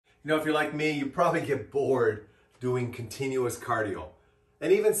You know, if you're like me, you probably get bored doing continuous cardio.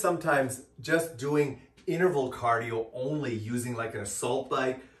 And even sometimes just doing interval cardio only using like an assault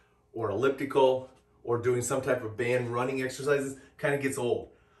bike or elliptical or doing some type of band running exercises kind of gets old.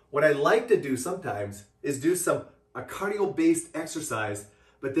 What I like to do sometimes is do a cardio-based exercise,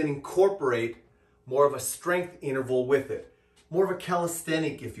 but then incorporate more of a strength interval with it. More of a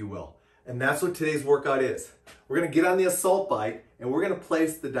calisthenic, if you will. And that's what today's workout is. We're gonna get on the assault bike and we're gonna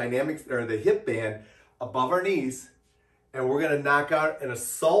place the dynamics or the hip band above our knees, and we're gonna knock out an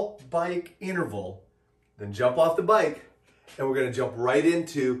assault bike interval, then jump off the bike, and we're gonna jump right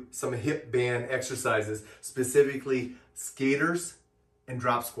into some hip band exercises, specifically skaters and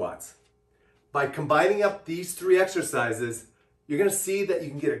drop squats. By combining up these three exercises, you're gonna see that you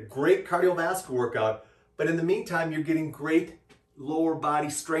can get a great cardiovascular workout, but in the meantime, you're getting great lower body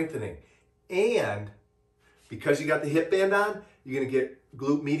strengthening. And because you got the hip band on, you're gonna get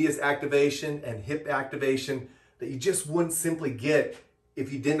glute medius activation and hip activation that you just wouldn't simply get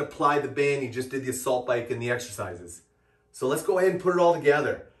if you didn't apply the band, you just did the assault bike and the exercises. So let's go ahead and put it all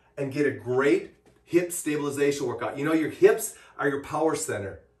together and get a great hip stabilization workout. You know, your hips are your power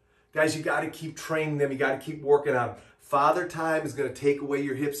center. Guys, you gotta keep training them, you gotta keep working on them. Father time is gonna take away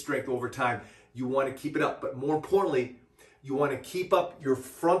your hip strength over time. You wanna keep it up, but more importantly, you wanna keep up your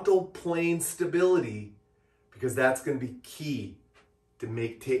frontal plane stability, because that's gonna be key to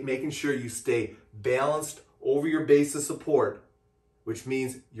making sure you stay balanced over your base of support, which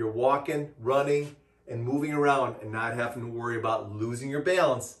means you're walking, running, and moving around and not having to worry about losing your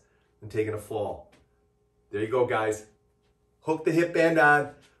balance and taking a fall. There you go, guys. Hook the hip band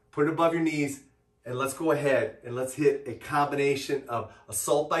on, put it above your knees, and let's go ahead and let's hit a combination of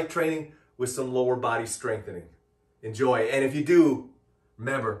assault bike training with some lower body strengthening. Enjoy. And if you do,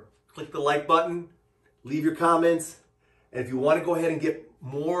 remember, click the like button, leave your comments, and if you want to go ahead and get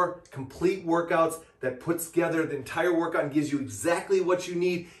more complete workouts that puts together the entire workout and gives you exactly what you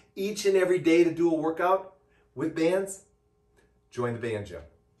need each and every day to do a workout with bands, join the band gym.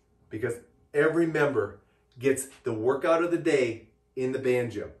 Because every member gets the workout of the day in the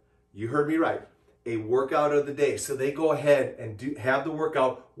band gym. You heard me right. A workout of the day. So they go ahead and have the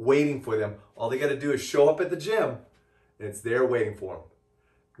workout waiting for them. All they got to do is show up at the gym and it's there waiting for them.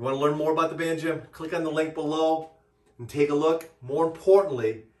 You want to learn more about the band gym? Click on the link below and take a look. More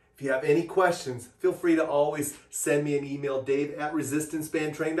importantly, if you have any questions, feel free to always send me an email,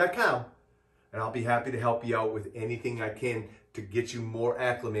 dave@resistancebandtraining.com, and I'll be happy to help you out with anything I can to get you more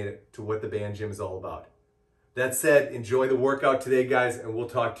acclimated to what the band gym is all about. That said, enjoy the workout today, guys, and we'll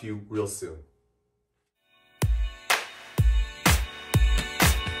talk to you real soon.